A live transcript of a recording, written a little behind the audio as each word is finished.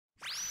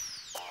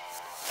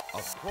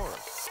Of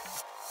course.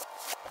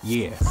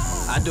 Yeah,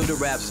 I do the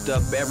rap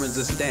stuff, Aaron's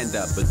a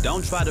stand-up, but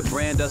don't try to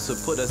brand us or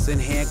put us in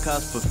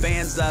handcuffs. For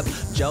fans of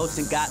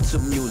Jolton got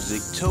some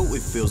music too.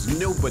 It feels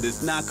new, but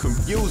it's not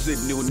confusing.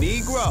 New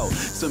Negro,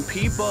 some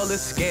people are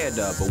scared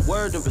of a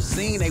word of a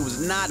scene they was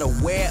not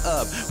aware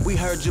of. We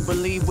heard you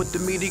believe what the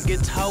media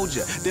get told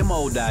you. Them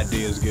old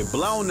ideas get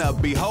blown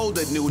up. Behold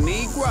a new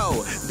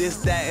Negro, this,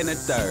 that, and a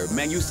third.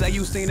 Man, you say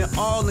you seen it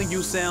all and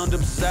you sound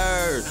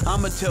absurd.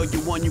 I'ma tell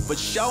you one you for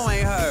sure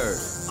ain't heard.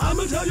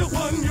 I'ma tell you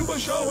one you for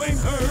sure ain't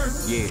heard.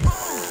 Yeah.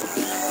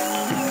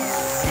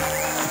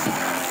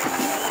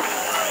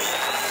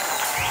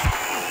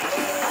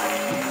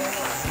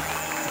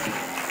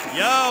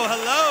 Yo,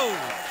 hello.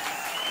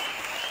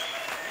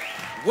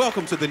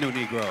 Welcome to the New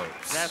Negroes.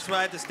 That's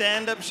right, the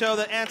stand-up show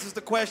that answers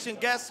the question,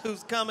 guess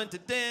who's coming to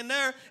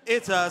dinner?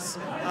 It's us.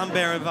 I'm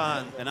Baron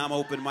Vaughn. And I'm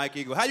Open Mike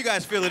Eagle. How you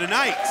guys feeling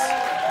tonight?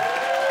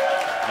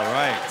 All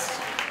right.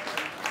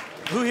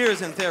 Who here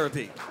is in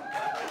therapy?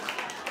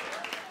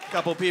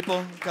 Couple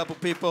people.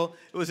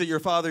 Was it your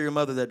father or your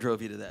mother that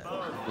drove you to that?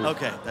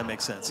 Okay, that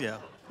makes sense, yeah.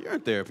 You're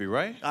in therapy,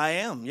 right? I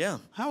am, yeah.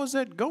 How is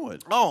that going?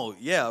 Oh,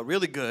 yeah,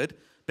 really good.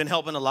 Been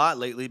helping a lot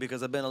lately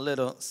because I've been a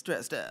little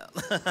stressed out.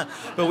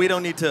 But we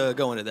don't need to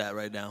go into that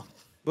right now.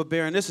 But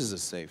Baron, this is a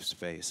safe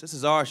space. This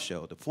is our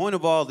show. The point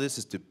of all this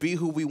is to be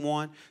who we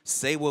want,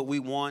 say what we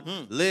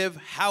want, live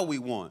how we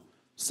want.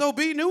 So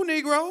be new,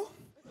 Negro.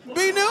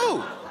 Be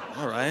new.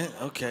 All right,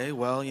 okay,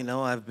 well, you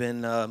know, I've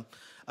been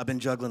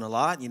juggling a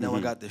lot. You know, I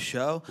got this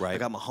show. Right. I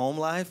got my home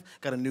life.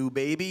 Got a new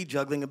baby.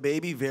 Juggling a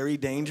baby, very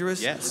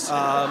dangerous. Yes.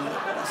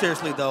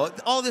 Seriously, though,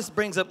 all this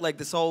brings up, like,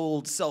 this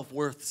old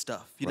self-worth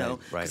stuff, you know?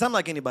 Right. Because I'm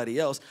like anybody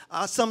else.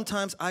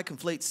 Sometimes I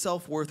conflate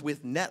self-worth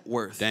with net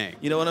worth. Dang.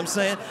 You know what I'm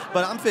saying?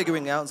 But I'm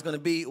figuring out it's going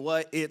to be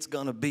what it's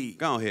going to be.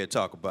 Go ahead,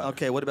 talk about it.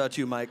 Okay, what about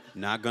you, Mike?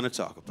 Not gonna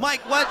talk about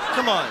Mike, what?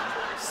 Come on.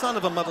 Son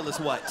of a motherless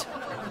what?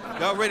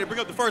 Y'all ready to bring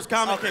up the first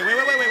comment? Okay, wait.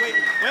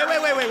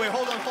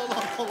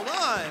 Hold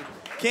on.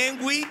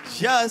 Can we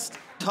just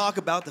talk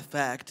about the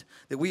fact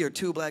that we are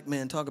two black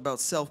men talk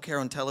about self-care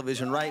on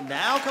television right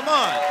now? Come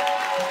on.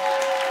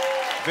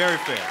 Very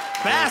fair.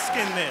 Bask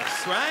in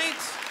this, right?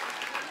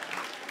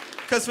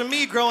 Because for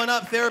me, growing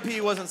up, therapy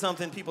wasn't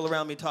something people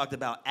around me talked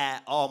about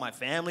at all. My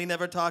family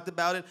never talked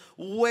about it.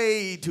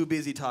 Way too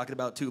busy talking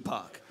about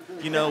Tupac.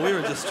 You know, we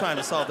were just trying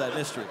to solve that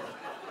mystery.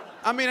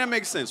 I mean, that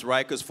makes sense,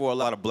 right? Because for a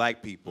lot of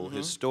black people,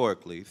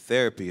 historically,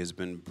 therapy has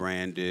been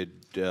branded...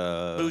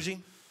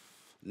 Bougie?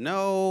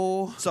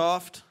 No.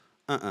 Soft?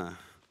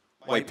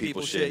 White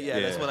people shit. Yeah,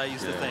 that's what I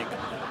used to think.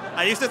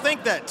 I used to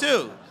think that,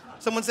 too.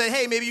 Someone said,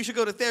 hey, maybe you should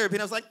go to therapy.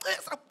 And I was like,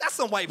 that's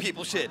some white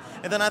people shit.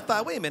 And then I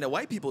thought, wait a minute,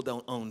 white people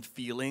don't own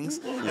feelings.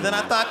 And then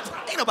I thought,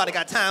 ain't nobody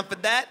got time for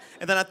that.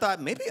 And then I thought,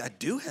 maybe I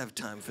do have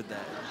time for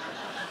that.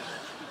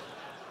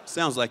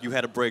 Sounds like you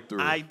had a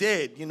breakthrough. I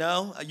did, you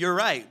know? You're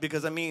right,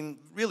 because, I mean,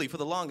 really, for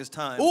the longest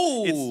time...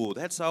 Ooh,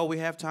 that's all we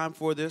have time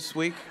for this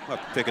week? I'll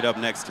have to pick it up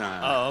next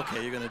time. Oh,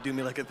 okay, you're gonna do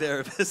me like a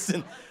therapist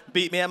and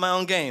beat me at my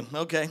own game.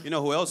 Okay. You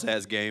know who else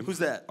has game? Who's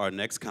that? Our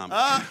next comic.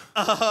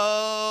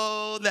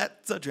 Oh,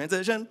 that's a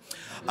transition.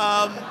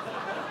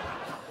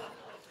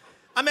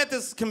 I met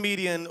this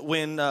comedian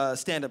when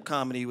stand-up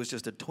comedy was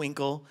just a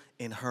twinkle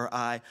in her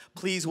eye.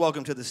 Please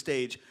welcome to the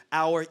stage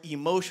our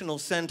emotional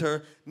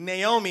center,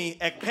 Naomi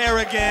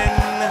Ekperigin.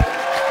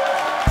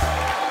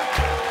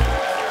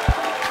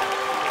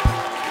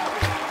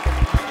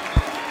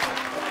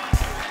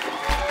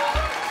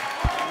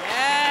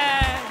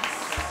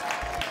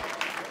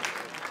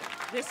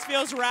 This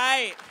feels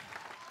right.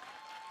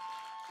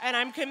 And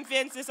I'm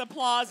convinced this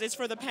applause is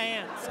for the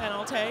pants, and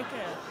I'll take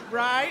it.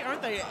 Right?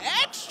 Aren't they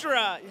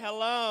extra?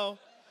 Hello.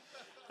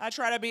 I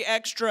try to be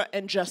extra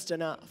and just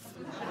enough.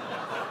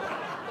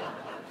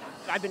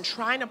 I've been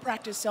trying to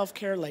practice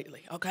self-care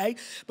lately, okay?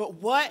 But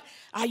what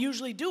I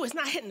usually do is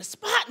not hitting the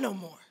spot no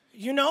more,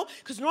 you know?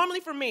 Because normally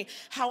for me,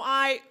 how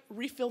I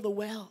refill the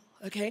well,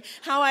 okay?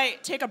 How I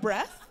take a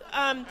breath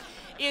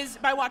is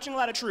by watching a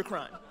lot of true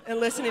crime and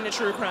listening to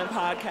true crime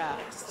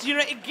podcasts. You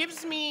know, it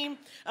gives me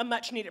a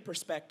much-needed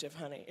perspective,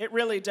 honey. It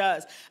really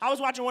does. I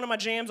was watching one of my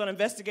jams on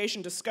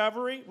Investigation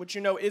Discovery, which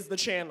you know is the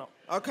channel,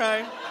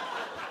 okay?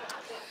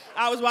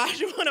 I was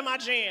watching one of my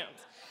jams,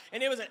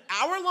 and it was an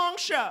hour-long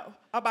show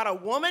about a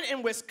woman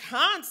in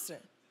Wisconsin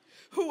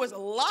who was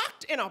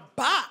locked in a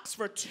box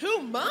for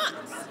 2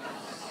 months.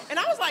 And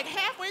I was like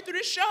halfway through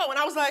this show, and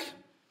I was like,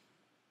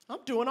 I'm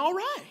doing all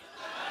right.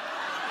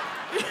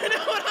 You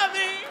know what I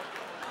mean?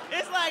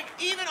 It's like,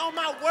 even on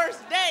my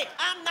worst day,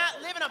 I'm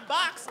not living a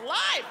box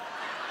life.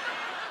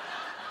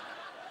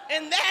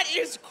 And that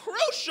is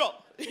crucial,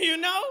 you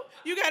know?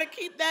 You gotta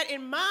keep that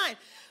in mind.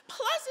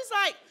 Plus, it's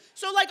like,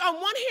 so like on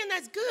one hand,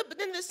 that's good, but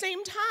then at the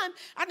same time,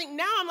 I think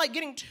now I'm like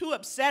getting too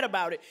upset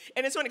about it.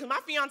 And it's funny, because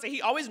my fiance,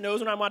 he always knows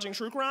when I'm watching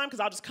true crime,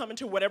 because I'll just come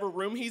into whatever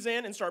room he's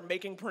in and start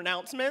making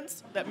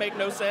pronouncements that make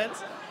no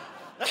sense.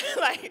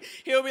 Like,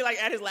 he'll be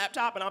like at his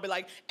laptop, and I'll be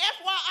like,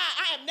 FYI,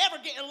 I am never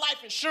getting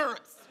life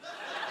insurance.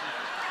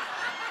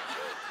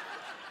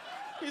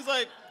 He's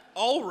like,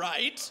 all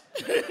right.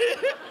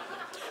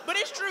 But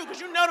it's true, because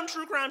you know know them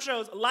true crime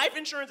shows. Life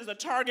insurance is a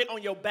target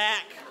on your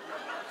back.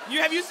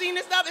 Have you seen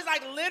this stuff? It's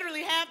like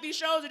literally half these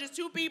shows are just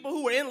two people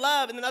who were in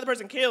love and another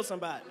person kills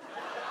somebody.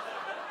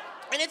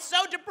 And it's so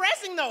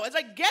depressing though. It's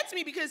like gets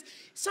me because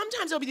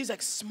sometimes there'll be these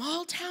like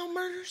small town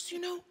murders, you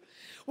know,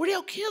 where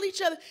they'll kill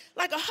each other.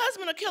 Like a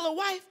husband will kill a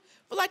wife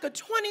for like a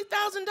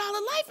 $20,000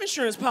 life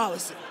insurance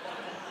policy.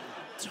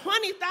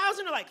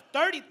 20,000 or like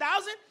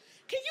 30,000?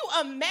 Can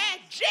you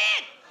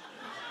imagine?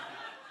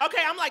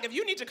 Okay, I'm like, if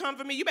you need to come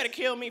for me, you better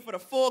kill me for the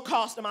full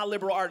cost of my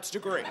liberal arts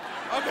degree.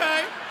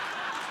 Okay?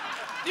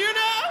 You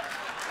know?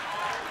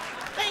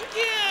 Thank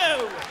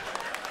you.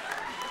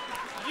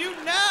 You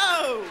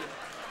know.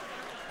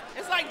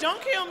 It's like,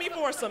 don't kill me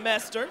for a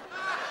semester.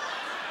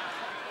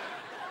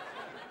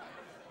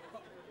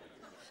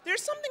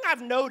 There's something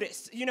I've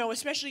noticed, you know,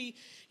 especially,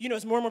 you know,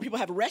 as more and more people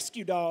have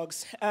rescue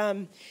dogs,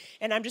 and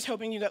I'm just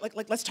hoping you got,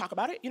 like, let's talk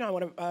about it. You know, I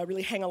want to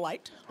really hang a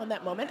light on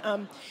that moment,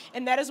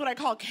 and that is what I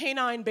call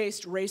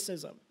canine-based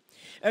racism,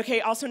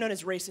 okay, also known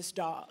as racist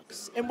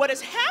dogs. And what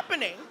is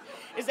happening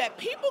is that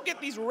people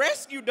get these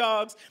rescue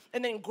dogs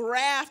and then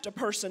graft a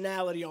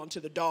personality onto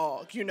the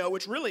dog, you know,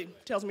 which really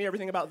tells me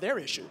everything about their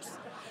issues.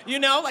 You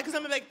know, like,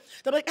 they'll be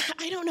like,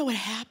 I don't know what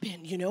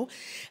happened, you know.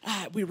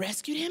 We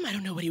rescued him, I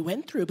don't know what he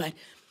went through, but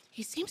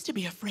he seems to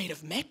be afraid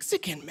of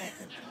Mexican men.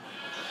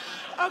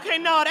 Okay,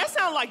 no, that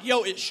sounds like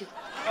your issue,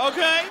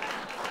 okay?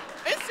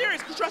 It's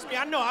serious, because trust me,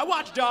 I know. I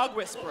watch Dog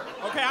Whisperer,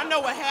 okay? I know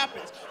what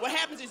happens. What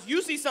happens is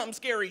you see something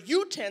scary,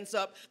 you tense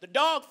up, the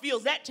dog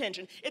feels that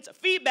tension, it's a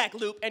feedback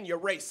loop, and you're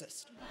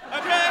racist,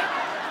 okay?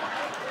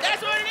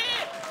 That's what it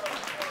is.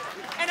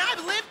 And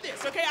I've lived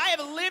this, okay? I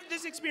have lived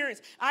this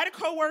experience. I had a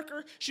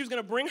coworker, she was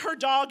gonna bring her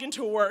dog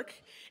into work,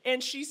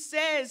 and she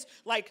says,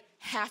 like,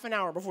 half an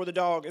hour before the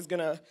dog is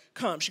gonna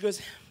come, she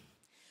goes,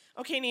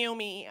 okay,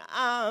 Naomi,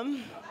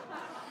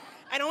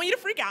 I don't want you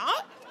to freak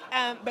out,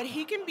 but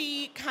he can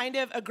be kind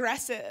of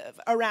aggressive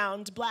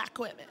around black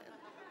women.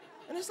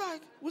 And it's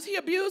like, was he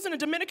abused in a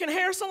Dominican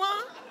hair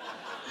salon?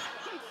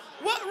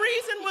 What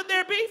reason would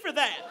there be for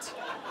that?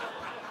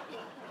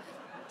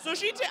 So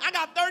I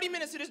got 30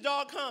 minutes till this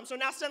dog comes, so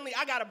now suddenly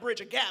I gotta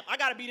bridge a gap. I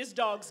gotta be this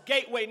dog's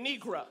gateway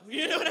Negro.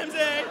 You know what I'm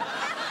saying?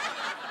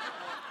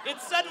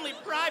 It's suddenly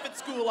private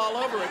school all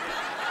over again.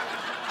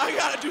 I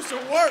gotta do some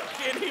work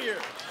in here.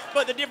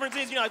 But the difference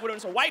is, you know, like when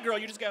it's a white girl,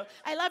 you just go,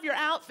 I love your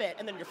outfit,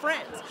 and then you're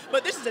friends.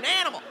 But this is an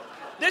animal.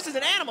 This is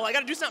an animal. I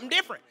gotta do something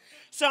different.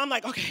 So I'm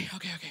like, okay.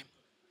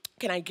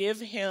 Can I give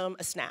him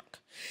a snack?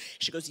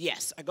 She goes,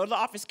 yes. I go to the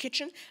office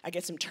kitchen, I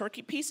get some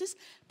turkey pieces,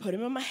 put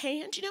them in my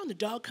hand, you know, and the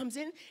dog comes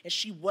in, and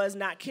she was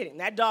not kidding.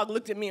 That dog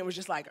looked at me and was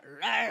just like,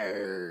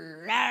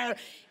 rawr, rawr.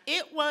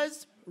 It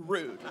was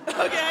rude,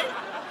 okay?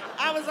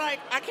 I was like,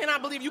 I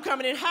cannot believe you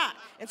coming in hot.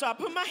 And so I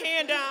put my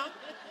hand down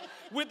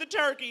with the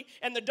turkey,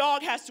 and the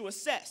dog has to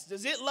assess,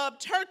 does it love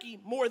turkey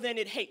more than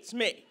it hates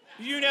me,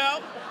 you know?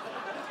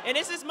 And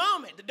it's this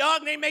moment, the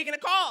dog ain't making a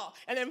call,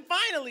 and then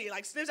finally,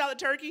 like, sniffs out the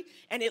turkey,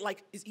 and it,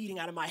 like, is eating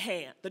out of my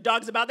hand. The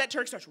dog's about that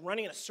turkey, starts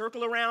running in a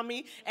circle around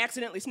me,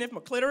 accidentally sniffed my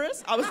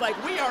clitoris. I was like,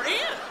 we are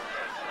in.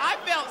 I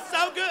felt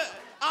so good.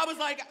 I was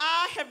like,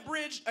 I have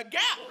bridged a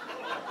gap.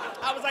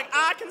 I was like,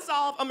 I can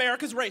solve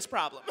America's race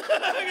problem,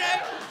 okay?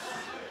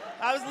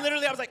 I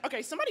was like,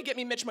 okay, somebody get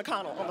me Mitch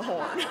McConnell on the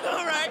horn,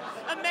 all right?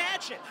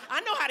 Imagine. I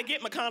know how to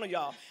get McConnell,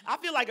 y'all. I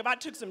feel like if I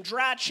took some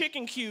dry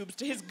chicken cubes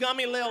to his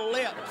gummy little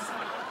lips,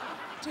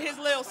 to his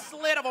little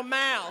slit of a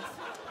mouth,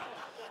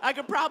 I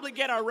could probably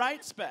get our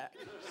rights back.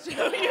 So you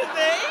think?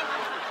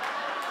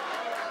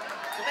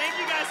 Thank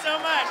you guys so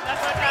much.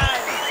 That's my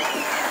time.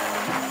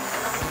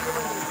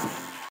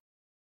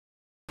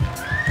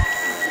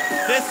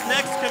 This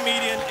next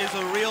comedian is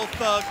a real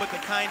thug, but the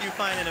kind you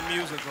find in a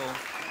musical.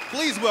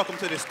 Please welcome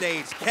to the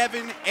stage,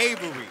 Kevin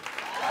Avery.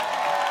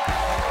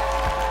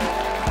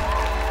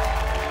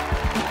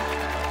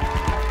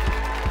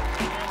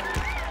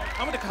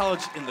 I went to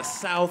college in the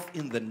South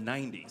in the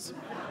 90s.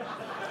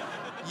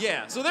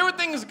 Yeah, so there were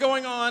things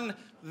going on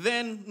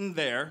then and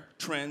there,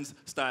 trends,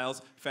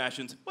 styles,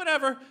 fashions,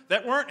 whatever,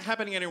 that weren't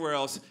happening anywhere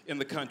else in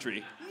the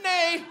country,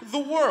 nay, the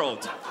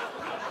world.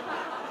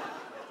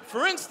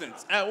 For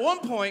instance, at one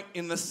point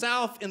in the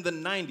South in the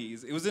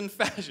 90s, it was in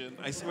fashion,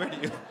 I swear to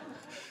you,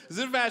 it was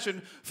in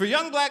fashion for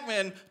young black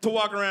men to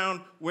walk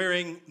around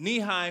wearing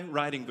knee-high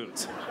riding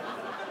boots.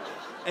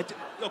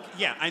 Look,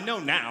 yeah, I know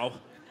now.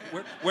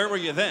 Where were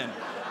you then?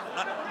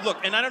 Look,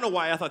 and I don't know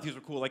why I thought these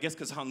were cool. I guess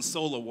because Han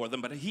Solo wore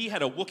them, but he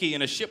had a Wookiee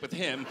in a ship with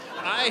him.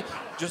 I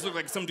just looked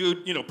like some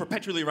dude, you know,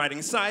 perpetually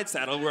riding side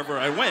saddle wherever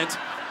I went.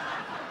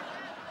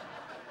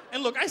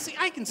 And look,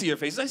 I can see your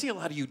faces. I see a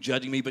lot of you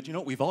judging me, but you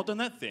know, we've all done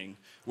that thing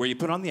where you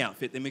put on the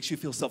outfit that makes you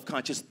feel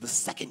self-conscious the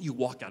second you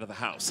walk out of the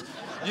house.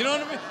 You know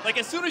what I mean? Like,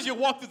 as soon as you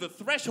walk through the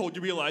threshold,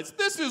 you realize,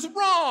 this is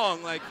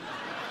wrong! Like,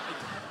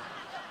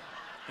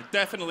 I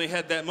definitely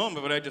had that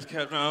moment, but I just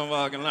kept on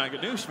walking like a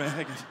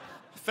douchebag.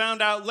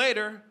 Found out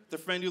later, the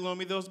friend who loaned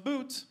me those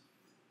boots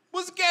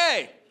was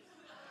gay.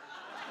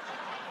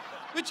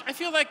 Which I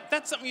feel like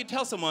that's something you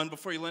tell someone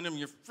before you lend them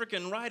your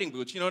frickin' riding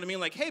boots. You know what I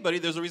mean? Like, hey, buddy,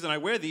 there's a reason I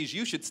wear these.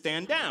 You should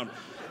stand down.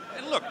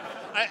 And look,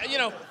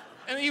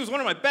 And he was one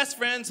of my best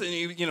friends, and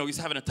he's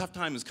having a tough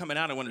time. He was coming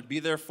out. I wanted to be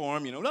there for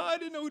him. No, I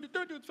didn't know who to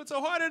do. It's been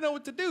so hard. I didn't know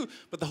what to do.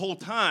 But the whole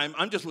time,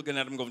 I'm just looking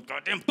at him going,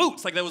 goddamn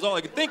boots. Like that was all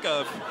I could think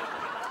of.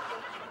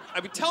 I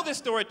would tell this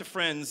story to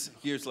friends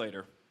years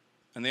later,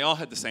 and they all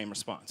had the same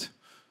response.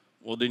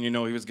 Well, didn't you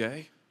know he was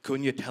gay?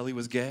 Couldn't you tell he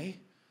was gay?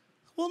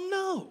 Well,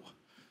 no.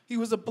 He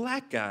was a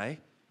black guy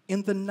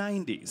in the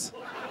 90s.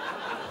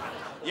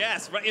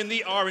 Yes, right in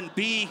the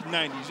R&B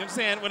 90s. You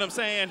understand what I'm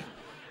saying?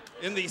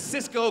 In the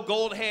Cisco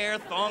gold hair,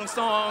 thong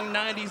song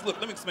 90s. Look,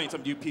 let me explain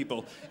something to you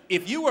people.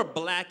 If you were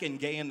black and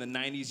gay in the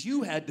 90s,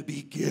 you had to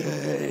be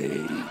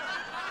gay.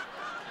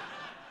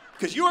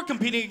 Because you were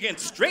competing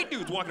against straight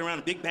dudes walking around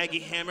in big baggy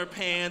hammer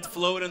pants,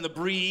 floating in the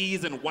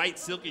breeze, and white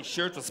silky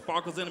shirts with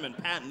sparkles in them, and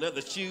patent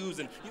leather shoes,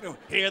 and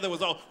hair that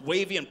was all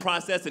wavy and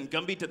processed and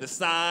Gumby to the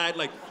side.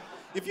 Like,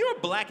 if you were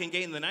black and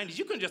gay in the 90s,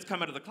 you couldn't just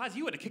come out of the closet.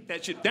 You had to kick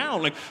that shit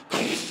down. Like,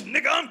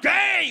 nigga, I'm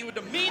gay. You had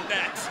to mean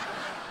that.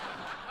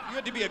 You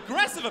had to be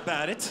aggressive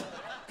about it,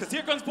 because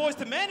here comes Boys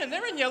to Men, and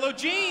they're in yellow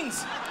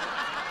jeans.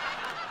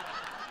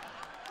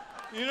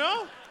 You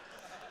know?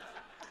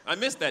 I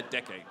missed that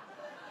decade.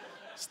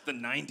 It's the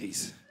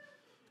 90s,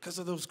 because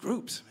of those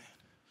groups, man.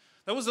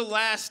 That was the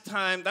last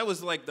time, that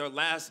was like their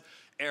last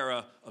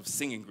era of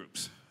singing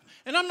groups.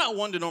 And I'm not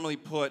one to normally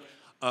put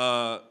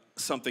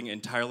something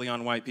entirely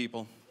on white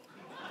people,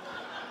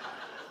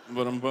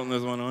 but I'm putting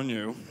this one on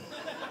you.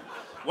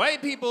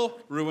 White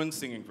people ruined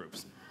singing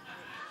groups.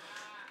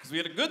 Because we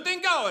had a good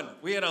thing going.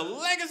 We had a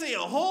legacy, a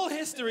whole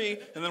history,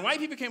 and then white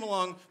people came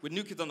along with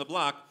New Kids on the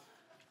Block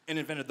and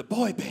invented the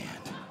boy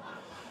band.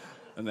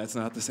 And that's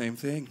not the same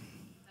thing.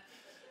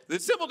 The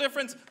simple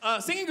difference,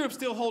 singing groups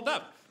still hold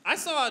up. I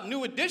saw a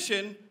New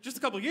Edition just a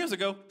couple years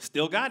ago,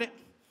 still got it,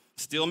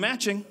 still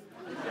matching,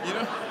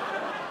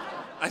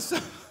 I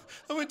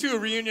went to a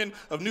reunion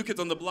of New Kids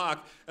on the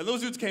Block, and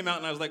those dudes came out,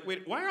 and I was like,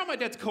 wait, why are all my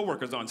dad's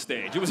coworkers on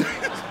stage? It was, they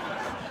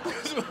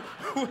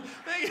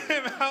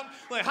came out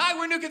like, hi,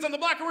 we're New Kids on the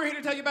Block, and we're here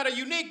to tell you about a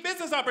unique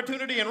business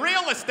opportunity in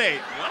real estate.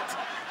 What?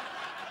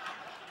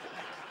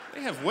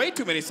 They have way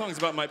too many songs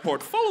about my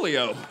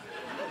portfolio.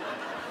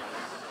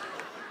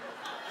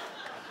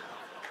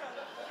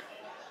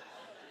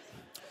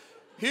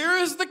 Here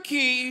is the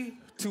key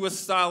to a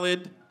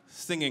solid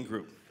singing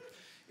group.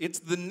 It's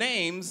the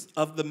names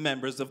of the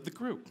members of the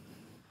group.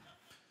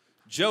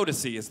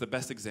 Jodeci is the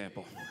best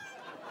example.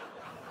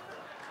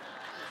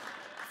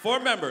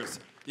 4 members.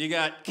 You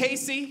got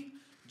Casey,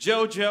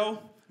 JoJo,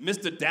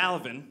 Mr.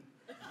 Dalvin.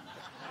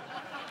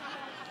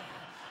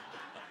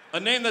 A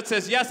name that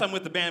says, yes, I'm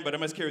with the band, but I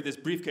must carry this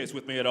briefcase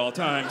with me at all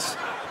times.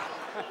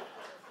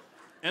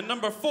 And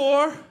number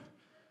 4,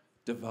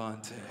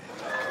 Devontae.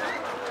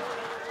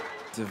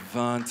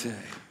 Devontae.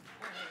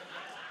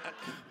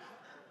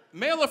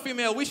 Male or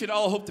female, we should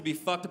all hope to be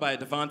fucked by a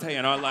Devontae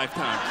in our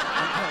lifetime.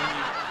 I'm telling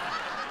you.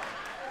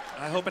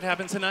 I hope it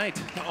happens tonight,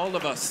 to all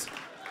of us.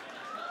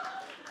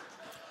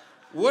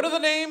 What are the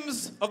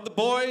names of the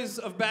boys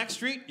of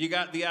Backstreet? You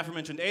got the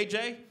aforementioned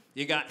AJ,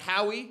 you got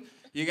Howie,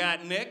 you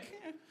got Nick,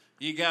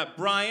 you got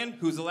Brian,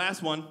 who's the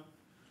last one?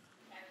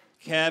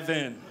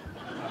 Kevin.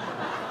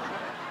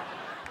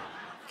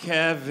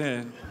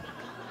 Kevin.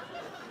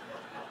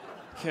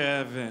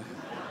 Kevin.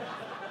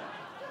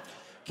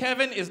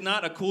 Kevin is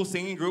not a cool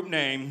singing group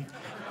name,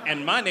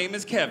 and my name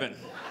is Kevin.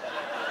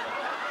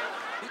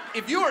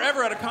 If you are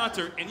ever at a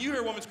concert and you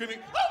hear a woman screaming,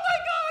 oh my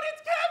God,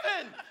 it's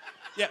Kevin!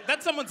 Yeah,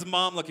 that's someone's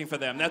mom looking for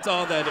them. That's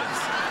all that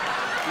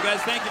is. You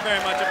guys, thank you very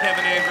much. I'm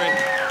Kevin Avery.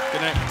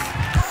 Good night.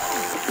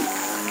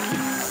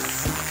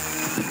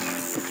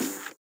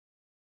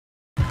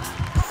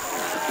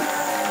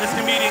 This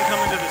comedian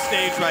coming to the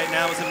stage right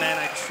now is a man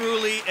I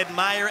truly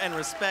admire and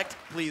respect.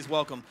 Please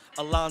welcome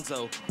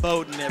Alonzo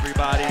Bodden,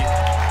 everybody.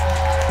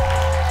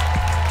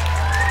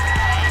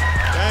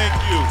 Thank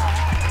you.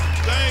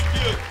 Thank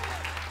you.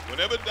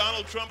 Whenever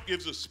Donald Trump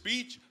gives a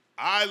speech,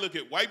 I look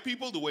at white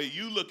people the way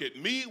you look at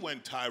me when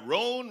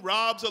Tyrone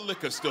robs a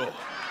liquor store.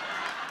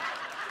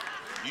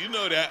 You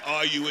know that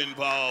 "are you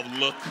involved"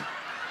 look.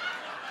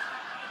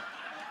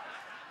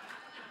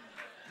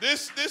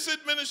 This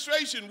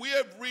administration, we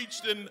have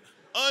reached an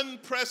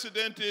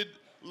unprecedented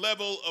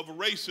level of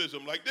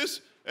racism. Like,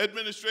 this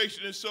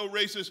administration is so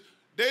racist,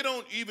 they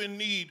don't even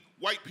need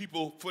white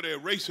people for their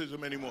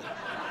racism anymore.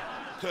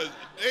 Because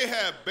they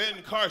have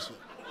Ben Carson.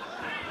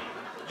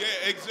 Yeah,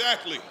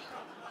 exactly.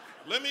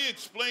 Let me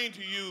explain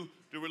to you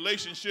the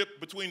relationship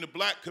between the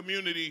black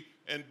community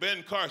and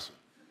Ben Carson.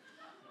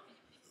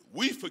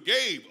 We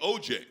forgave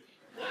OJ.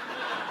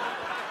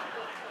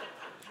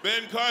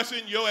 Ben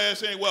Carson, your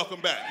ass ain't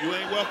welcome back. You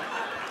ain't welcome.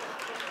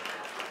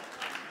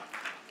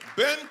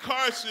 Ben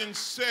Carson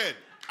said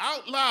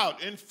out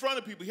loud in front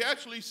of people, he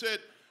actually said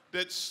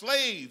that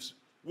slaves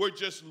were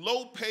just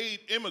low-paid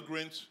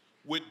immigrants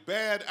with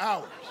bad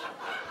hours.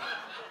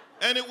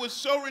 And it was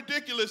so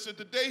ridiculous that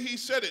the day he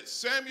said it,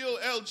 Samuel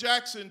L.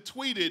 Jackson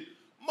tweeted,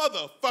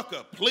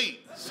 "Motherfucker,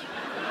 please."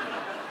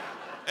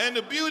 And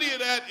the beauty of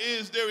that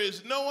is there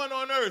is no one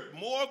on earth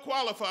more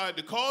qualified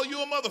to call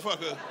you a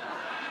motherfucker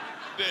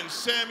than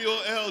Samuel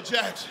L.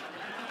 Jackson.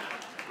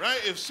 Right?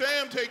 If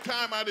Sam take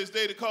time out of his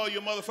day to call you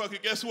a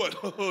motherfucker, guess what?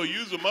 Oh,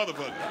 you's a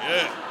motherfucker,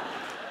 yeah.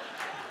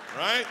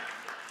 Right?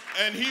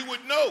 And he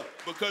would know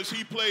because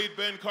he played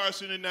Ben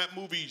Carson in that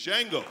movie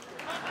Django.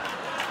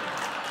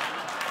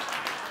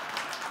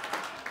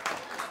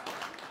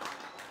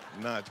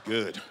 Not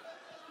good.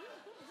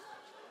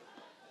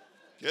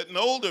 Getting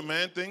older,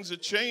 man, things are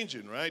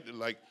changing, right?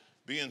 Like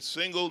being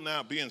single,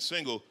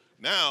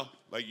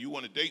 like you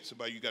want to date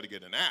somebody, you got to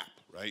get an app,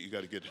 right? You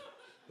got to get,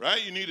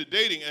 right? You need a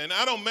dating, and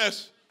I don't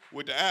mess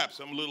with the apps.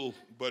 I'm a little,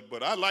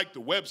 but I like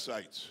the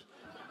websites.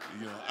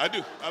 You know, I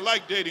do. I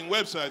like dating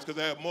websites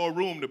because I have more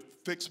room to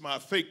fix my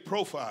fake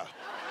profile.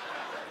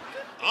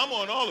 I'm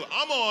on all of it.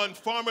 I'm on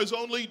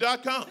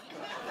farmersonly.com.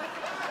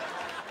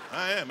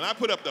 I am, and I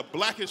put up the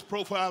blackest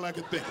profile I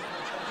could think of.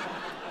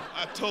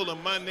 I told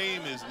them my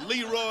name is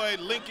Leroy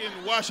Lincoln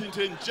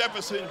Washington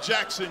Jefferson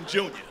Jackson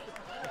Jr.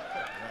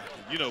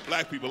 You know,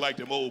 black people like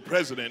them old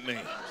president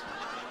names.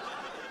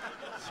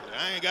 So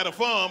I ain't got a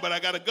farm, but I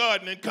got a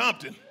garden in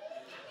Compton.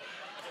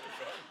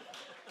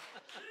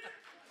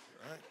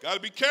 Right? Got to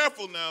be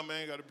careful now,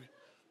 man. Got to be,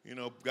 you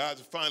know, guys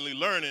are finally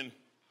learning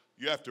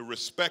you have to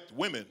respect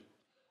women,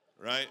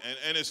 right?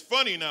 And it's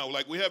funny now,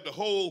 like we have the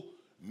whole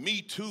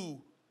Me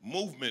Too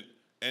movement,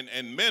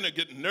 and men are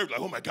getting nervous, like,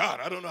 oh my God,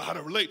 I don't know how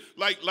to relate.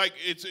 Like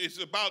it's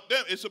about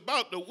them, it's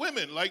about the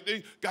women. Like,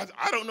 guys,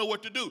 I don't know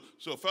what to do.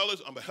 So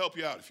fellas, I'm gonna help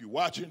you out. If you're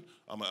watching,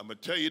 I'm gonna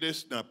tell you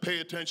this, now pay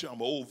attention. I'm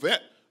an old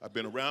vet, I've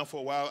been around for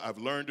a while, I've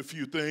learned a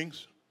few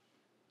things.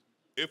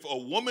 If a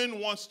woman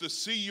wants to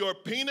see your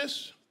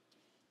penis,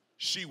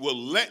 she will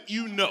let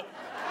you know.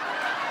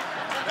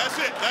 That's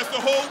it, that's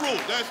the whole rule.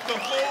 That's the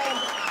whole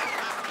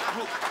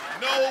rule.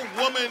 No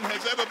woman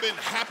has ever been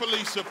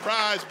happily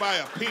surprised by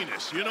a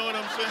penis. You know what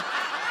I'm saying?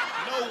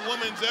 No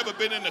woman's ever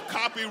been in the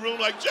copy room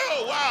like,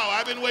 Joe, wow,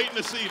 I've been waiting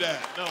to see that.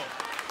 No.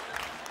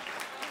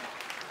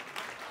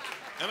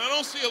 And I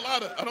don't see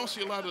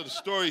a lot of the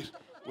stories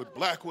with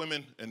black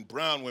women and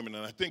brown women,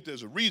 and I think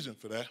there's a reason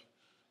for that,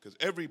 because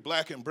every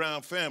black and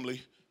brown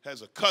family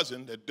has a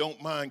cousin that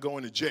don't mind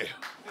going to jail.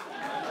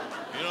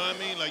 You know what I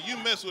mean? Like, you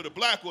mess with a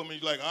black woman,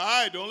 you're like,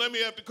 all right, don't let me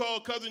have to call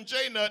cousin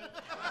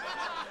J-Nut.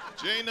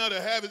 J-Nut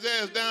will have his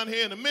ass down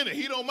here in a minute.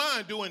 He don't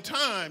mind doing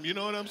time, you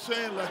know what I'm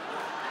saying? Like,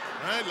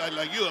 right?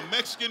 Like you a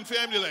Mexican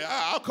family, like,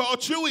 I'll call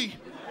Chewy.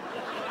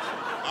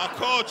 I'll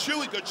call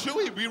Chewy, because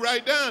Chewy be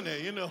right down there,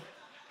 you know.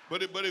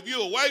 But if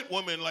you're a white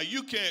woman, like,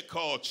 you can't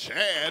call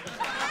Chad,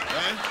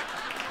 right?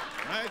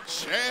 Right?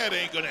 Chad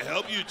ain't gonna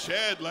help you.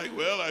 Chad, like,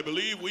 well, I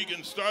believe we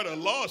can start a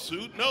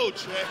lawsuit. No,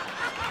 Chad.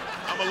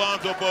 I'm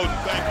Alonzo Bodden.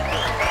 Thank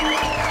you.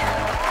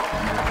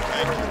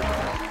 Thank you.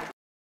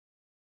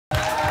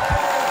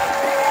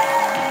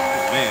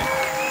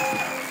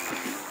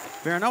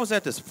 Baron, I was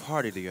at this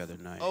party the other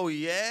night. Oh,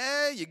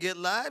 yeah? You get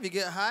live, you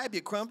get hype,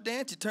 you crump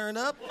dance, you turn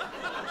up?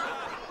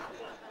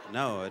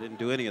 No, I didn't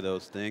do any of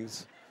those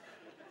things.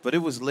 But it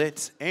was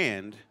lit,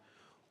 and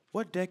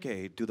what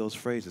decade do those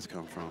phrases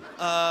come from?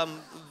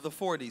 The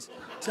 40s.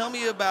 Tell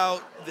me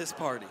about this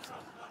party.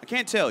 I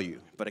can't tell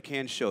you, but I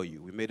can show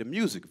you. We made a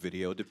music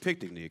video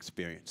depicting the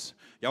experience.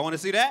 Y'all want to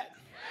see that?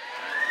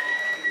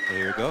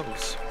 Here it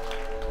goes.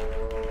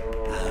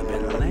 I've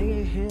been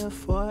laying here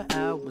for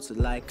hours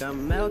like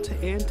I'm melting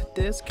into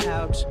this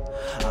couch.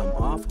 I'm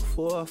off of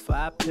 4 or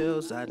 5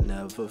 pills, I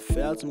never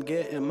felt them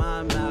get in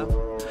my mouth.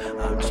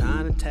 I'm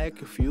trying to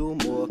take a few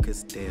more,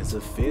 cause there's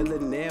a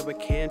feeling there I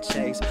can't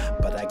chase.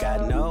 But I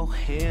got no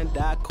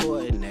hand-eye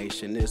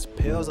coordination, there's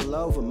pills all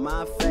over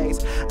my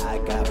face. I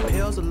got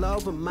pills all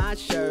over my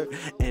shirt,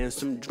 and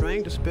some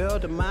drink just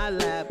spilled in my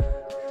lap.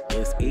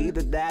 It's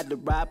either that or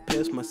I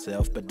piss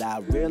myself, but I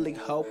really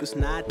hope it's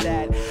not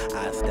that.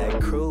 I stay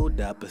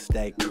crewed up,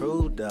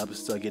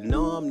 so you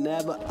know I'm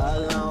never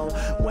alone.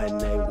 When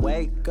they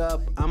wake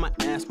up, I'ma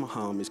ask my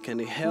homies, can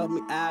they help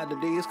me out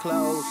of these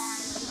clothes?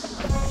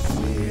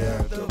 We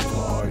at the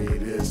party,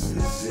 this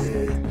is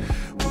it.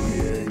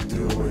 We ain't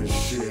doing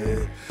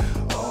shit.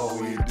 All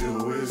we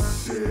do is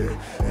sit,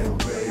 and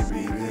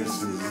baby,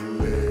 this is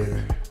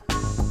lit.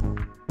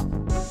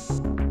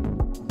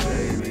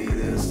 Baby,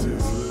 this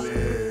is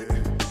lit.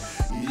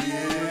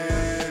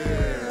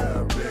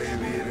 Yeah,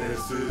 baby,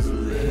 this is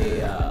lit.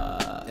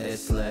 Yeah,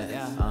 it's lit.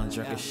 I'm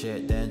drinking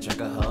shit, then drink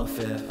a whole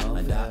fifth.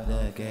 My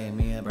doctor gave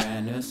me a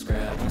brand new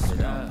script. So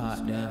don't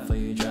pop down for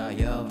you dry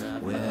your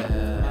whip.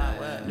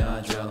 No,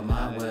 I drove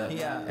my whip.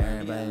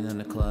 Everybody in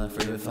the club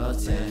free before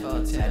 10.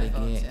 Had to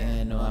get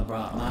in, no, I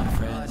brought my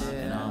friends.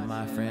 And all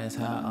my friends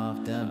hot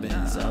off them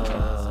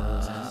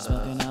benzos.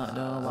 Smoking out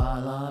the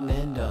while I'm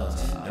indoors.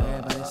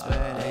 Everybody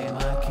swear they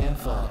my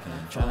kinfolk.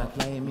 Tryna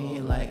play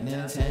me like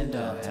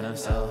Nintendo. And I'm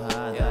so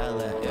high that I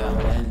let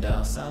the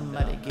window.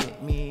 Somebody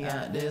get me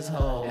out this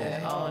hole. I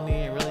don't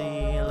even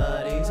really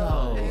love these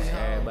hoes.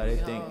 Everybody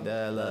think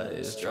that love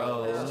is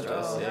droves.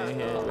 Just sitting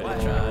here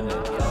really trying to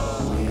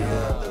go. We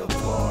at the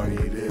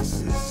party,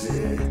 this is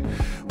it.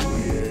 We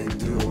ain't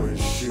doing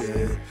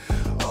shit.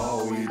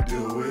 All we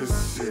do is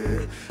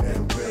sit,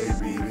 and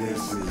baby,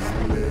 this is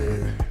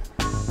lit.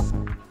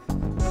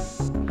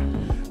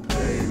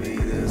 Baby,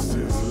 this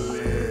is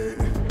lit.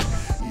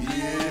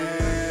 Yeah.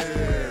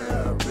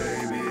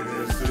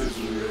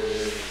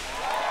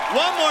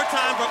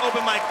 time for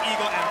Open Mic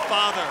Eagle and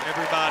Father,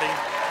 everybody.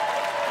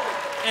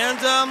 And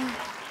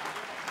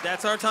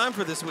that's our time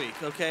for this week,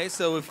 okay?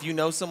 So if you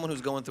know someone who's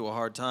going through a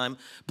hard time,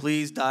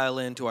 please dial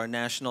in to our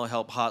national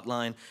help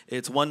hotline.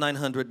 It's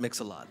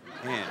 1-900-MIX-A-LOT.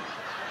 Man.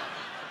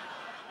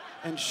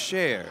 And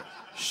share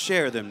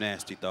them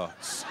nasty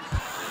thoughts.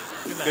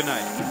 Good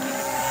night.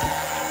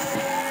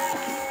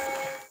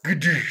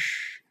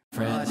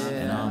 Friends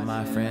and all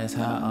my friends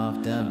hot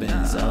off the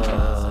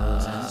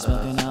benzos,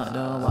 smoking out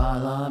the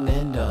while I'm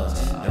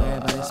indoors.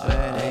 Everybody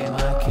swear they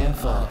my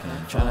kinfolk,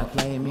 tryna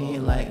play me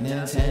like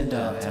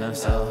Nintendo, and I'm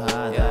so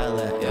high that I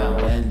let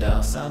the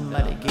window.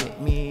 Somebody get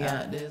me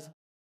out this.